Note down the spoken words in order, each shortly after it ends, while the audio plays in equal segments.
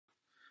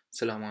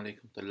السلام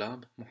عليكم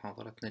طلاب.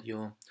 محاضرتنا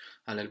اليوم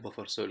على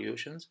البفر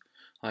سوليوشنز.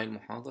 هاي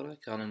المحاضرة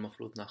كان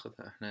المفروض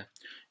ناخذها احنا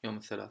يوم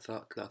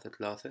الثلاثاء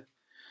 3/3.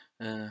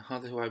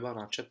 هذا هو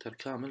عبارة عن شابتر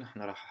كامل،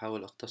 احنا راح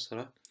احاول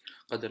اختصره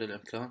قدر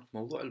الامكان.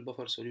 موضوع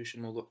البفر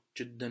سوليوشن موضوع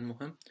جدا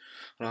مهم،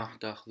 راح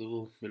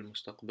تاخذوه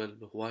بالمستقبل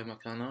بهواي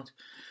مكانات.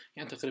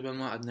 يعني تقريبا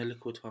ما عندنا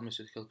liquid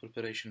pharmaceutical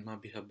preparation ما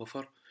بيها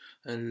بفر.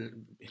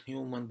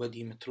 الهيومن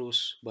بودي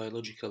متروس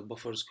biological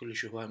buffers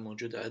كلش هواي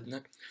موجودة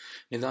عندنا،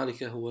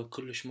 لذلك هو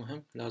كلش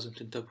مهم، لازم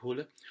تنتبهوا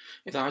له.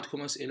 إذا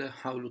عندكم أسئلة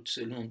حاولوا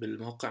تسألون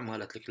بالموقع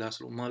مالت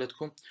الكلاس روم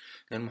مالتكم،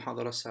 لأن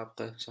المحاضرة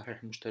السابقة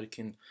صحيح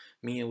مشتركين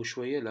 100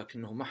 وشوية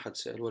لكنه ما حد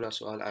سأل ولا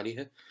سؤال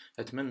عليها.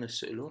 أتمنى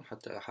تسألون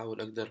حتى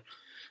أحاول أقدر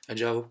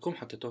أجاوبكم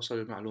حتى توصل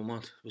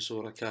المعلومات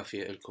بصورة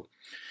كافية لكم.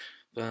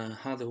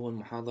 فهذا هو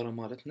المحاضرة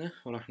مالتنا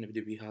وراح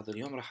نبدأ بهذا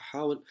اليوم. راح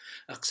أحاول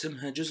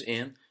أقسمها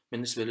جزئين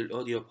بالنسبة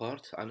للأوديو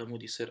بارت على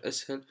مود يصير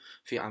أسهل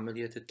في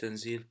عملية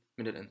التنزيل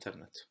من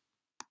الإنترنت.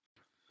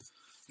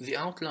 The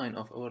outline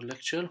of our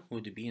lecture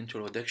would be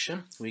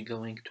introduction. We're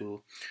going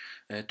to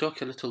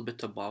talk a little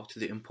bit about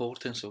the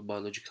importance of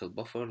biological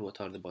buffer, what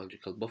are the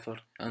biological buffer,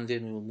 and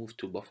then we will move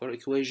to buffer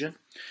equation,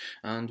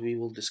 and we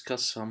will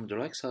discuss some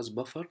drugs as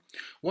buffer.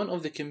 One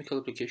of the chemical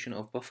application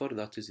of buffer,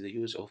 that is the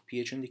use of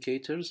pH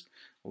indicators.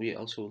 We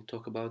also will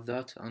talk about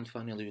that, and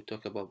finally we'll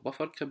talk about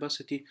buffer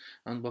capacity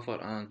and buffer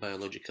and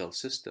biological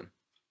system.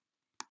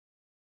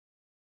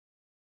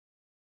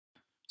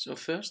 So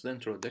first, the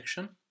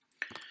introduction.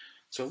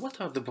 So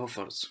what are the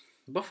buffers?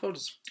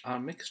 Buffers are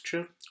a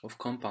mixture of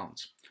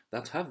compounds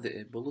that have the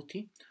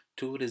ability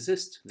to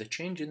resist the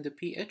change in the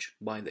pH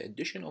by the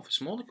addition of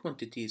small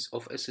quantities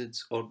of acids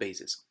or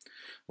bases.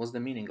 What's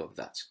the meaning of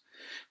that?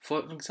 For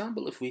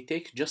example, if we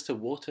take just a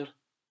water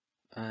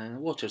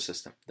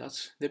system,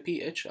 that's the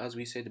pH, as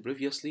we said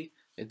previously,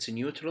 it's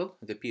neutral,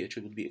 the pH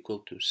would be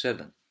equal to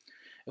 7.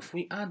 If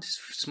we add a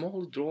small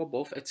drop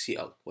of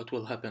HCl, what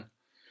will happen?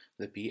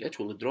 The pH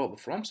will drop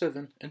from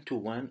 7 into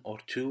 1 or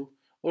 2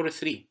 or a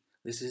 3.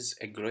 This is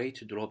a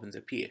great drop in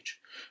the pH.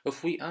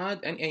 If we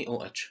add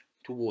NaOH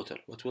to water,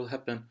 what will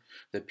happen?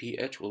 The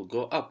pH will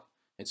go up.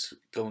 It's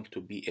going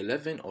to be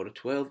 11 or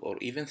 12 or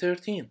even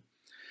 13.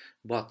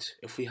 But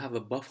if we have a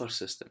buffer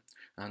system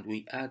and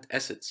we add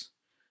acids,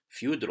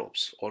 few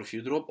drops or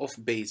few drop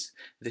of base,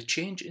 the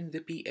change in the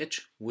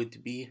pH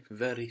would be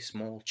very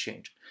small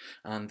change,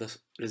 and the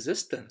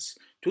resistance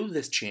to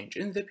this change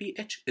in the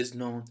pH is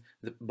known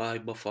by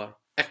buffer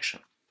action.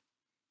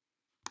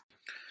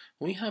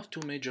 We have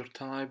two major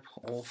types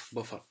of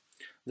buffer.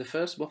 The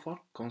first buffer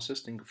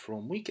consisting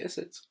from weak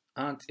acids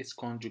and its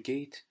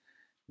conjugate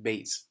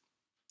base.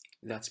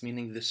 That's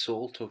meaning the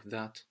salt of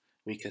that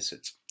weak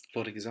acid.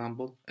 For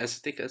example,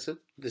 acetic acid,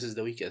 this is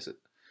the weak acid.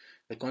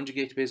 The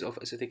conjugate base of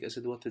acetic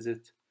acid, what is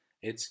it?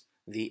 It's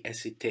the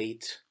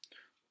acetate.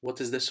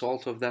 What is the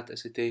salt of that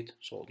acetate?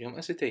 Sodium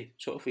acetate.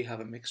 So if we have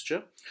a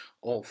mixture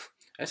of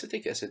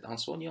acetic acid and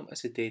sodium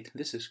acetate,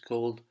 this is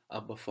called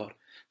a buffer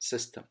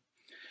system.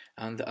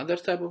 And the other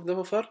type of the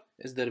buffer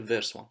is the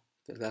reverse one.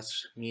 That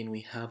means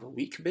we have a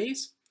weak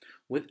base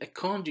with a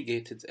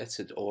conjugated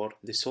acid or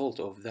the salt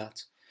of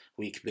that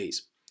weak base.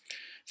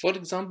 For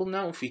example,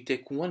 now if we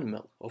take 1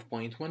 ml of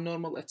 0.1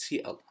 normal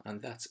HCl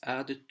and that's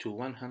added to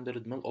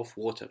 100 ml of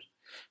water,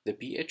 the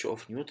pH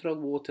of neutral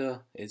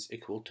water is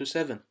equal to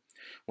 7.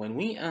 When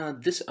we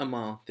add this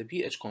amount, the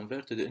pH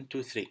converted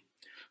into 3.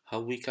 How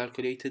we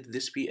calculated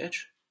this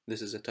pH?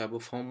 This is a type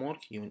of homework.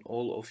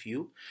 All of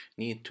you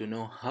need to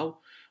know how,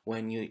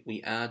 when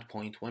we add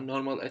 0.1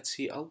 normal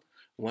HCl,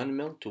 1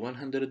 ml to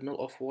 100 ml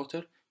of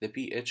water, the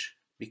pH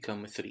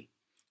becomes 3.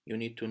 You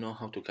need to know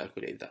how to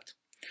calculate that.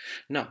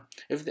 Now,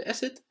 if the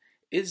acid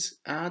is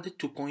added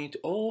to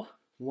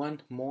 0.01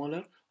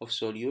 molar of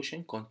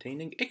solution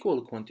containing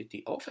equal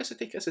quantity of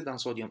acetic acid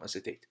and sodium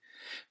acetate,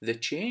 the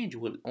change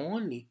will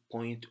only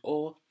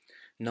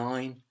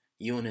 0.09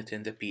 unit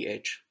in the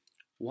pH.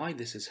 Why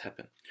this is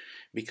happen?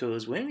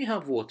 Because when we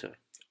have water,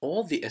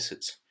 all the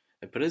acids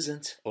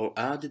present or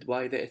added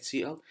by the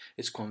HCl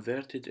is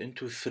converted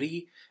into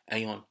free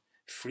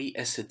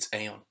acids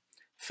ion,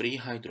 free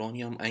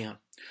hydronium ion.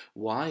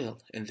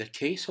 While in the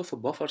case of a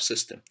buffer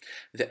system,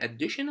 the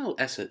additional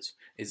acids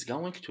is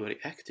going to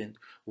react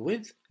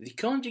with the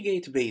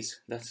conjugate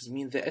base, that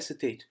means the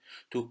acetate,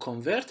 to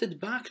convert it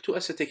back to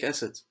acetic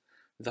acid.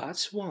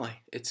 That's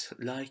why it's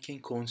like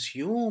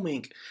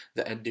consuming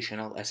the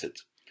additional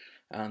acid,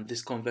 and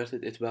this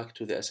converted it back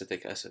to the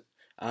acetic acid,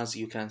 as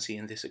you can see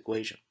in this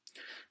equation.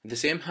 The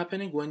same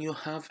happening when you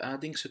have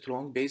adding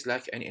strong base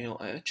like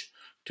NaOH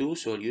to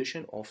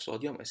solution of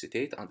sodium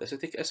acetate and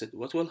acetic acid.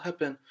 What will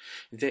happen?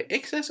 The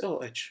excess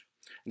OH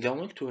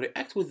going to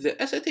react with the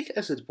acetic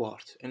acid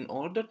part in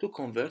order to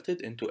convert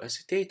it into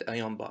acetate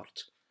ion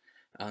part,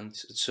 and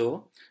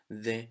so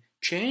the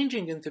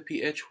changing in the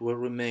pH will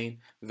remain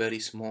very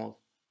small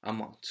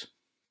amount.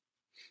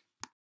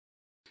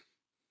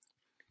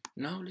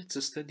 Now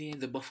let's study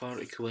the buffer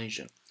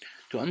equation.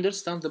 To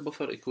understand the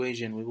buffer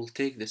equation, we will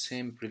take the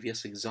same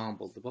previous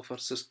example, the buffer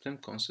system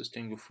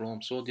consisting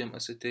from sodium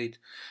acetate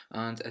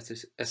and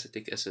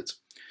acetic acid.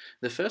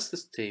 The first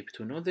step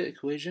to know the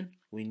equation,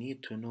 we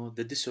need to know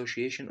the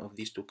dissociation of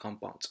these two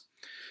compounds.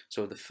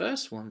 So the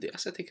first one, the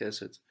acetic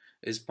acid,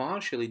 is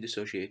partially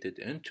dissociated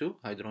into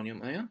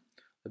hydronium ion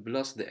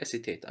plus the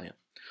acetate ion,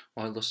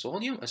 while the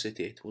sodium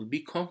acetate will be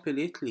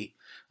completely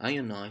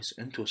ionized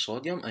into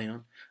sodium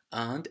ion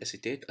and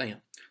acetate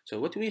ion.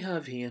 So what we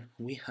have here,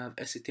 we have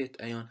acetate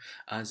ion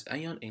as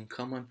ion in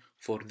common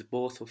for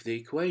both of the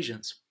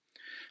equations.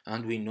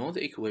 And we know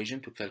the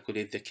equation to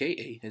calculate the Ka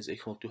is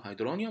equal to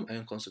hydronium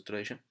ion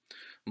concentration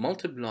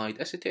multiplied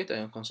acetate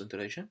ion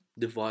concentration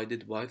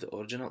divided by the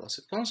original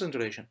acid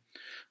concentration.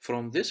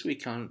 From this we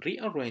can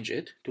rearrange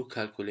it to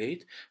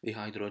calculate the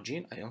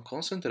hydrogen ion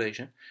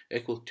concentration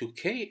equal to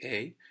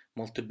Ka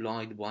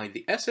multiplied by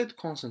the acid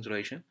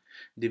concentration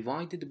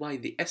divided by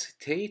the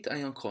acetate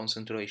ion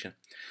concentration.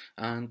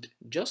 And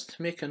just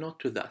make a note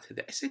to that,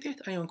 the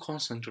acetate ion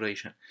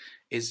concentration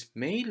is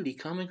mainly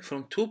coming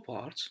from two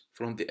parts,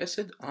 from the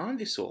acid and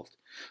the salt.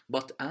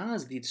 But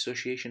as the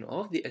dissociation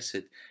of the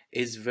acid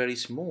is very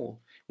small,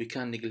 we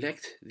can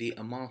neglect the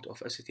amount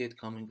of acetate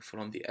coming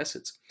from the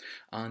acids.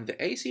 And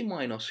the AC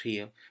minus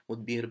here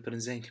would be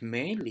represent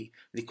mainly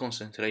the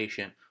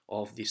concentration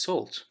of the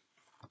salt.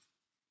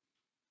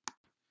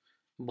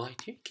 By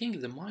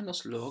taking the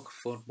minus log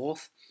for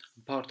both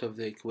part of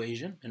the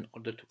equation in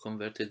order to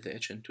convert the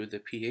H into the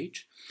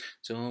pH,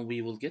 so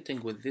we will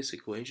getting with this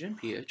equation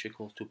pH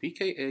equal to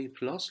pKa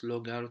plus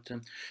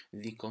logarithm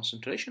the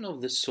concentration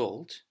of the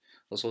salt,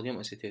 the sodium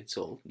acetate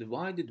salt,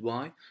 divided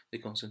by the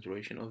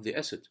concentration of the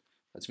acid.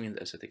 That means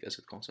the acetic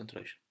acid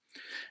concentration.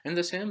 In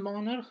the same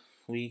manner,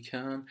 we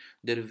can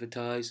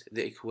derivatize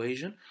the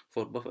equation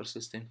for buffer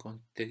system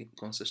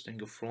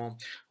consisting from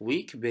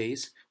weak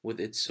base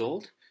with its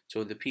salt.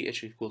 So the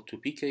pH equal to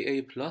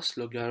pKa plus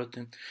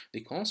logarithm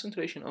the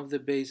concentration of the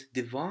base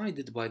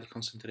divided by the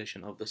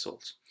concentration of the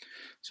salts.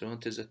 So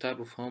it is a type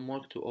of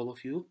homework to all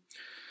of you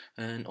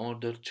in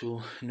order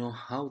to know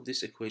how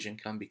this equation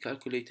can be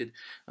calculated,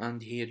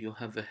 and here you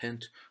have a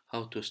hint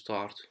how to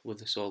start with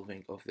the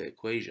solving of the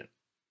equation.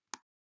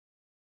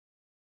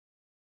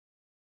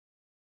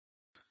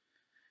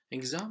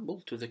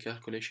 Example to the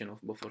calculation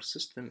of buffer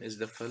system is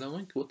the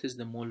following. What is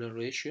the molar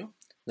ratio,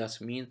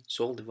 that means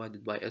salt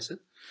divided by acid,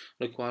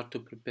 required to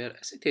prepare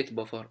acetate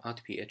buffer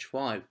at pH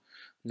 5,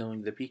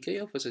 knowing the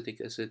pK of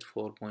acetic acid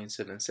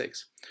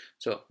 4.76.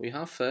 So we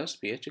have first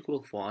pH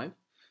equal 5,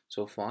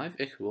 so 5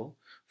 equal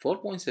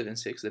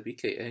 4.76 the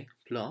pKa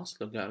plus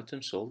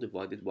logarithm salt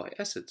divided by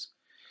acids.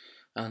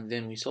 And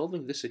then we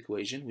solving this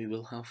equation, we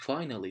will have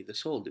finally the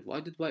salt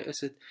divided by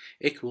acid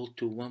equal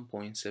to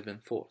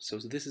 1.74. So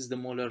this is the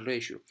molar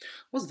ratio.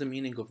 What's the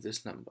meaning of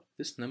this number?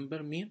 This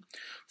number means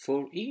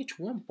for each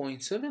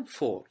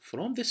 1.74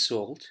 from the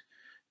salt,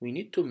 we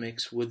need to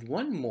mix with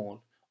 1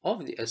 mole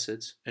of the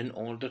acids in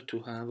order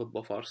to have a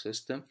buffer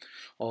system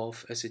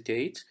of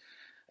acetate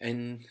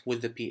and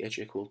with the pH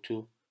equal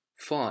to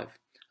 5.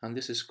 And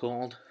this is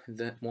called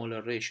the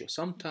molar ratio.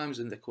 Sometimes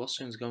in the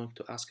question is going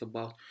to ask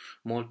about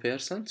mole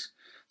percent,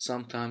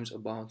 sometimes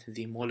about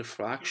the mole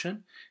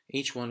fraction.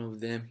 Each one of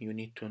them you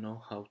need to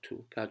know how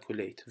to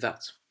calculate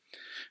that.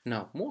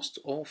 Now, most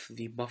of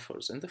the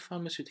buffers in the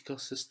pharmaceutical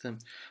system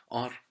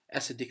are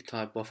acidic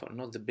type buffer,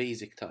 not the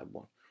basic type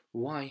one.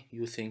 Why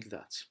you think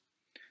that?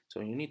 So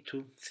you need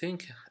to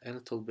think a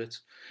little bit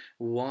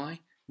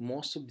why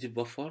most of the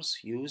buffers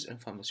used in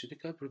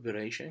pharmaceutical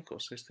preparation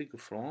consisting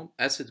from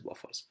acid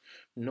buffers,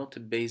 not a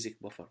basic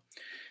buffer.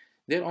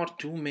 There are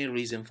two main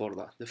reasons for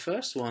that. The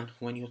first one,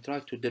 when you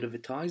try to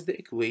derivatize the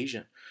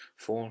equation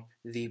for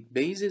the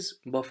basis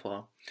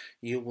buffer,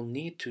 you will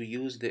need to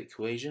use the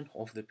equation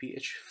of the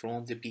pH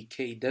from the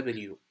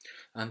pKw,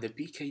 and the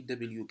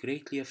pKw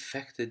greatly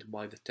affected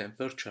by the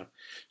temperature.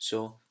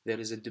 So there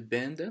is a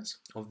dependence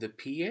of the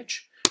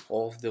pH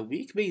of the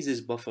weak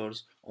basis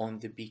buffers on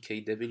the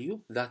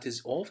pKw that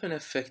is often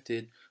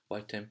affected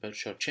by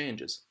temperature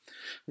changes.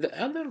 The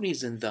other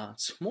reason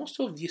that most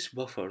of these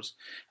buffers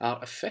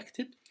are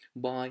affected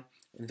by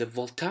the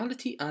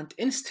volatility and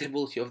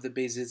instability of the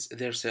bases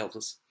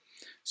themselves.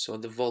 So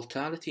the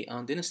volatility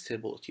and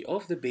instability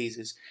of the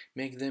bases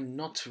make them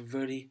not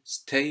very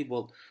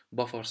stable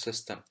buffer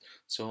system.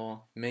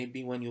 So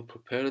maybe when you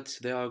prepare it,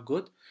 they are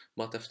good,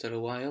 but after a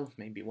while,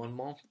 maybe 1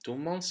 month, 2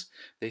 months,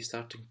 they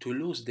starting to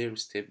lose their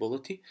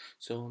stability.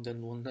 So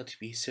then will not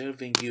be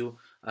serving you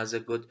as a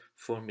good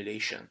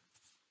formulation.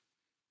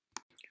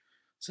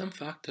 Some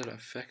factor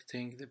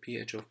affecting the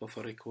pH of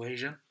buffer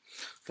equation.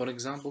 For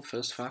example,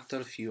 first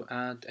factor, if you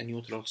add a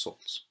neutral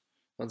salt,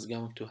 what's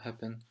going to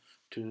happen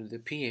to the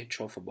pH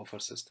of a buffer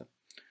system?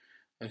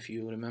 If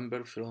you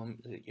remember from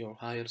your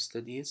higher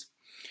studies,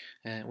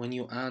 when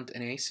you add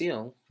an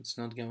ACl, it's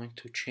not going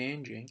to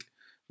changing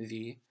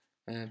the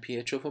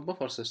pH of a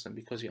buffer system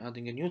because you're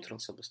adding a neutral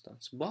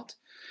substance. But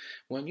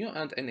when you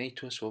add an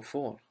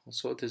Na2SO4,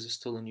 also it is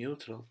still a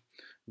neutral,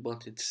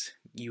 but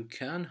you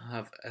can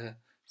have a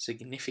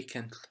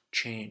significant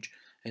change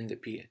in the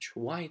pH.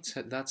 Why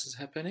that's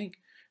happening?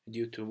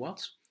 Due to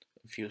what?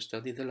 If you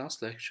study the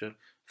last lecture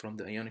from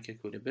the ionic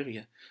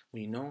equilibria,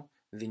 we know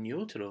the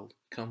neutral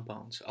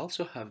compounds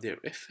also have their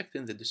effect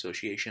in the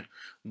dissociation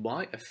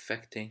by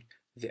affecting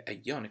the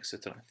ionic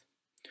strength.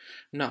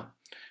 Now,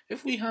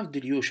 if we have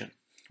dilution,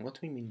 what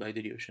we mean by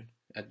dilution?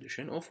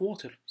 Addition of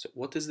water. So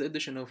what is the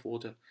addition of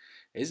water?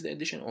 Is the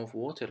addition of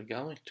water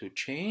going to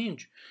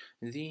change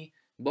the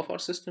buffer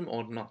system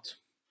or not?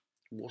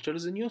 Water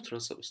is a neutral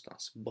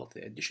substance, but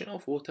the addition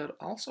of water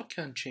also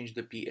can change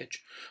the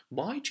pH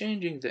by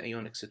changing the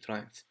ionic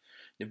strength,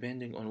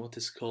 depending on what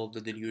is called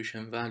the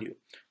dilution value.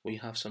 We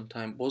have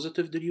sometimes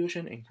positive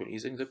dilution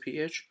increasing the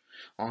pH,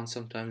 and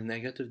sometimes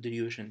negative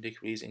dilution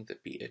decreasing the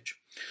pH.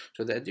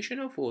 So the addition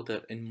of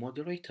water in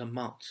moderate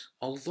amounts,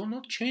 although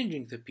not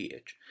changing the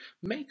pH,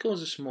 may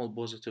cause a small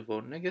positive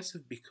or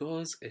negative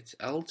because it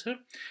alters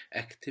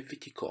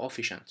activity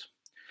coefficient,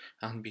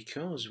 and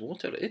because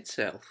water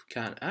itself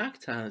can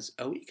act as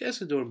a weak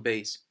acid or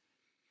base.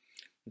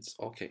 It's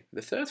okay.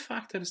 The third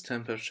factor is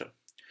temperature.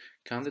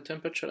 Can the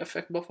temperature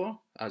affect buffer?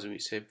 As we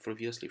said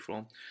previously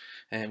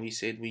we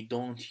said we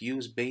don't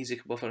use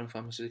basic buffer in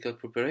pharmaceutical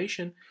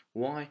preparation.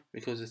 Why?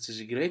 Because it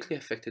is greatly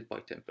affected by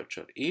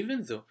temperature,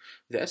 even though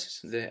the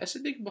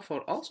acidic buffer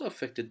also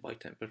affected by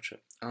temperature,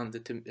 and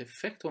the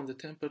effect on the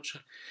temperature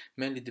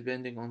mainly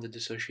depending on the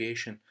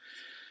dissociation.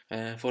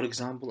 For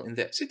example, in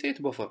the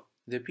acetate buffer,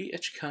 the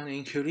pH can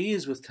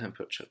increase with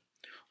temperature,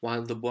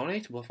 while the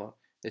borate buffer,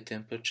 the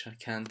temperature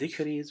can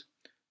decrease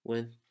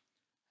with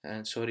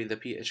the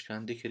pH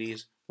can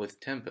decrease with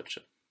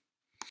temperature.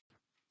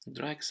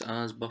 Drugs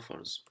as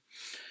buffers.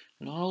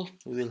 Now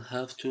we will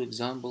have two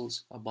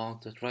examples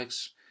about the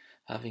drugs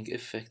having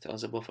effect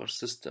as a buffer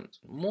system.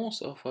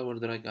 Most of our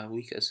drugs are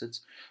weak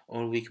acids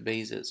or weak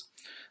bases.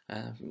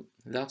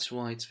 That's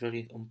why it's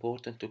very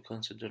important to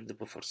consider the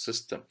buffer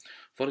system.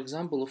 For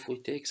example, if we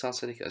take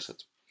salicylic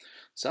acid.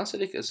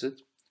 Salicylic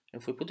acid,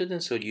 if we put it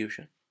in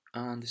solution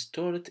and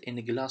store it in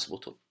a glass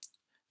bottle,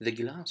 the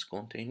glass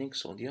containing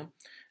sodium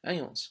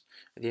ions,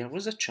 there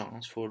is a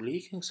chance for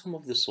leaking some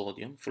of the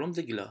sodium from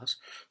the glass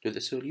to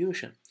the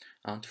solution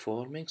and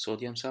forming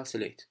sodium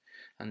salicylate.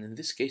 And in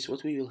this case,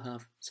 what we will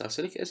have?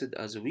 Salicylic acid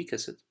as a weak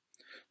acid,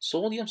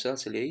 sodium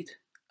salicylate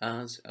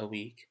as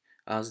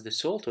the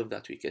salt of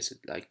that weak acid,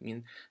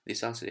 the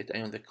salicylate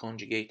ion, the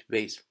conjugate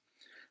base.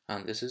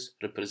 And this is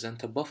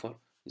represent a buffer,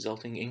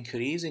 resulting in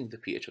increasing the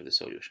pH of the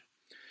solution.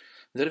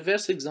 The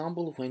reverse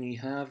example when we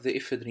have the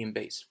ephedrine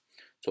base.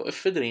 So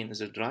ephedrine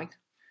is a drug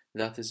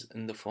that is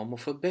in the form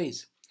of a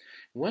base.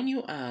 When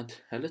you add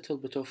a little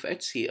bit of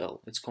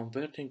HCl, it's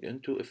converting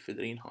into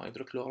ephedrine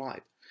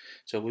hydrochloride.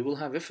 So we will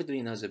have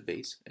ephedrine as a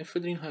base.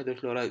 Ephedrine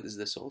hydrochloride is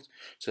the salt,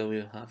 so we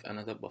will have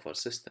another buffer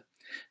system.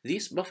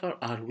 These buffers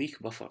are weak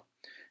buffer.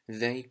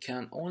 They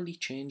can only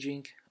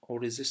changing or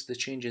resist the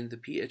change in the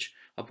pH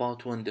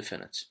about 1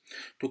 definite.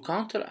 To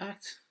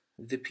counteract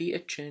the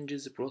pH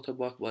changes brought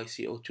about by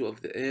CO2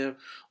 of the air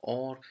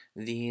or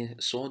the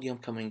sodium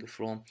coming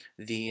from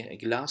the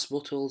glass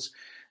bottles,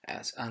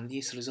 and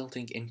these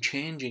resulting in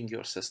changing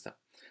your system.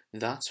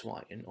 That's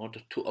why, in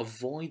order to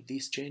avoid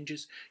these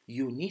changes,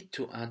 you need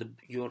to add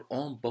your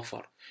own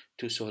buffer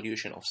to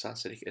solution of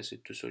salicylic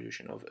acid, to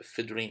solution of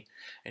ephedrine,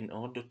 in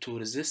order to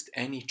resist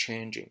any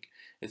changing.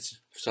 It's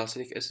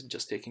salicylic acid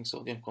just taking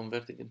sodium,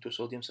 converting into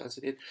sodium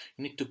salicylate.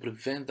 You need to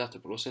prevent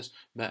that process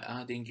by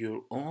adding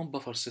your own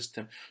buffer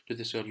system to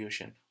the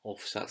solution of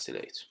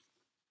salicylate.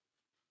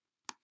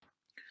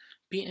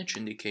 pH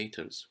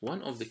indicators.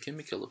 One of the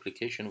chemical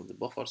application of the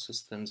buffer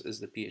systems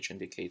is the pH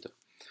indicator.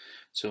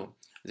 So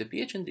the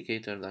pH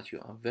indicator that you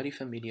are very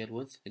familiar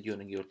with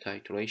during your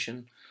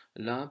titration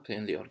lab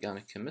in the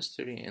organic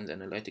chemistry and the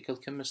analytical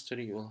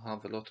chemistry, you will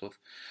have a lot of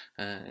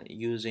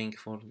using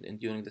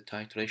during the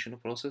titration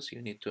process.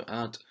 You need to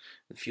add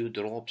a few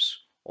drops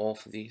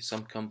of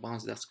some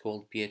compounds that's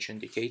called pH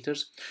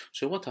indicators.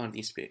 So what are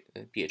these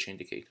pH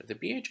indicators? The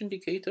pH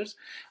indicators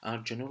are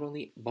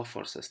generally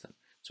buffer system.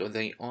 So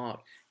they are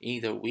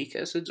either weak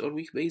acids or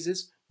weak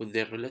bases with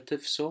their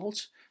relative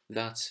salts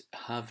that's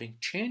having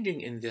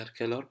changing in their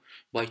color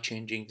by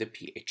changing the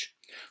pH.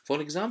 For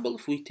example,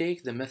 if we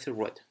take the methyl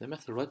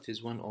red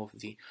is one of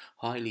the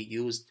highly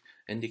used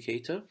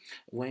indicator.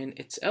 When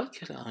it's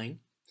alkaline,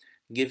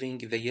 giving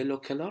the yellow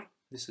color,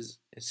 this is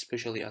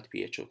especially at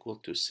pH equal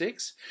to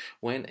 6.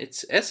 When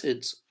it's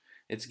acids,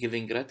 it's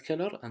giving red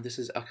color, and this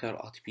is occur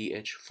at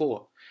pH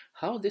 4.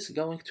 How this is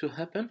going to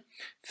happen?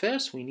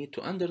 First, we need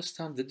to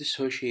understand the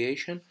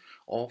dissociation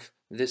of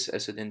this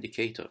acid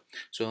indicator.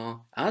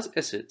 So as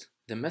acid,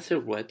 the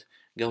methyl red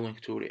going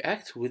to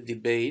react with the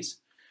base,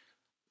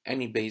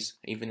 any base,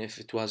 even if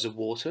it was a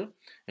water,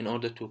 in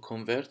order to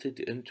convert it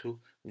into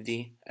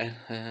the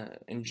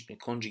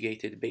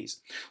conjugated base.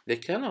 The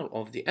color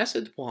of the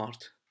acid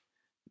part,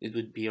 it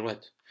would be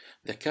red.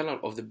 The color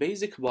of the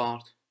basic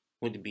part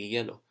would be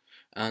yellow.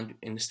 And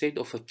instead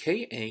of a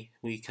Ka,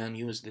 we can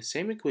use the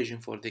same equation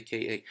for the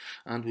Ka,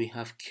 and we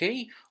have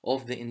K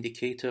of the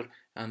indicator,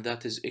 and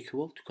that is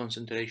equal to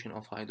concentration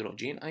of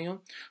hydrogen ion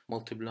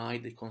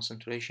multiplied the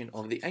concentration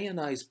of the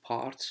ionized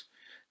parts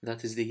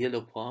that is the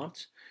yellow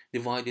part,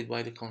 divided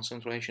by the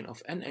concentration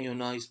of an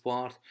ionized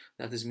part,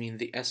 that is mean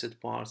the acid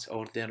part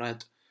or the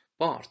red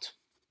part.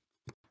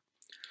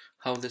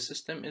 How the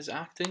system is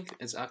acting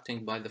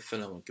by the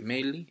following.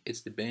 Mainly,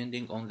 it's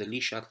depending on the Le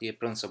Chatelier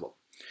principle.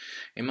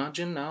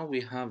 Imagine now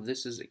we have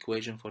this is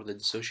equation for the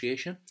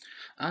dissociation,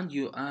 and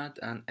you add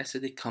an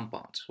acidic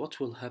compound. What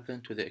will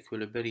happen to the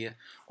equilibrium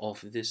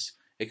of this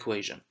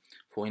equation?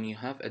 When you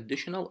have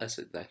additional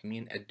acid, that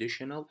means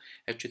additional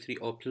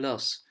H3O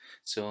plus.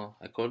 So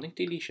according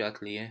to Le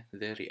Chatelier,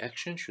 the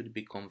reaction should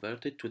be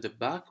converted to the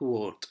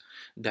backward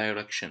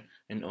direction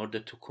in order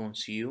to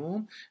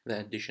consume the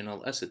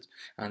additional acid.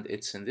 And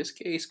it's in this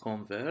case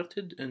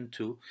converted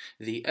into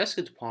the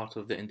acid part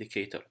of the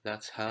indicator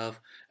that have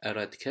a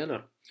red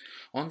color.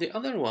 On the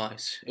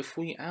otherwise, if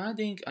we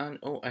adding an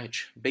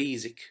OH,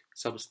 basic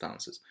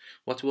substances,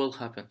 what will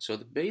happen? So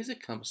the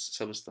basic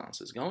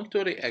substance is going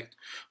to react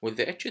with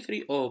the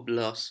H3O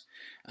plus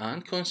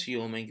and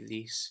consuming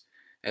this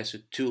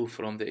acid 2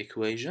 from the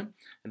equation,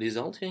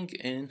 resulting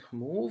in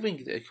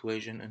moving the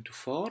equation into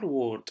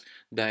forward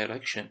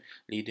direction,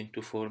 leading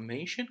to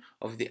formation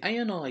of the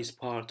ionized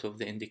part of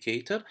the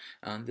indicator,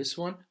 and this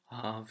one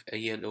have a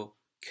yellow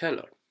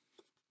color.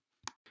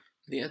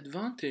 The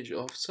advantage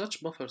of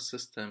such buffer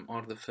system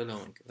are the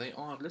following. They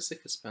are less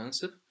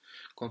expensive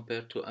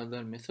compared to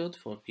other methods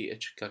for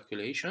pH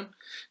calculation,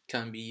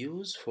 can be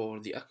used for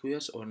the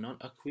aqueous or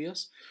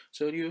non-aqueous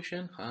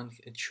solution, and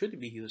it should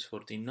be used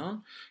for the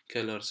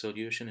non-color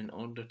solution in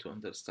order to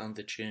understand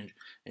the change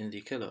in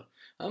the color.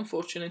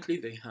 Unfortunately,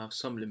 they have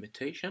some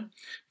limitation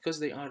because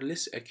they are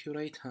less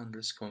accurate and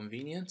less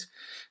convenient,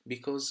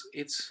 because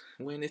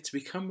when it's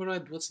become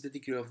red, what's the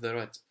degree of the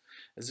red?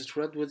 Is it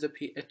red with the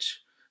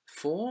pH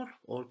 4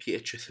 or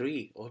pH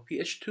 3 or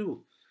pH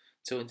 2?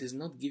 So it does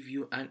not give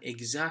you an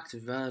exact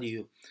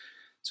value.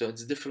 So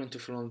it's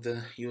different from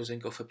the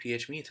using of a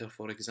pH meter,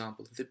 for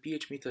example. The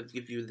pH meter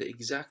gives you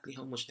exactly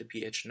how much the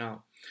pH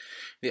now.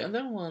 The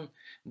other one,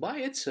 by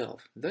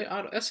itself, they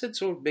are acids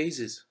or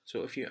bases.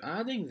 So if you're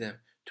adding them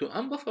to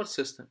unbuffered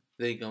system,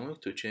 they're going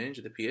to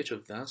change the pH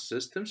of that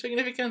system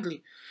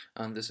significantly.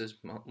 And this is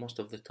most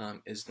of the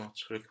time is not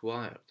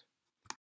required.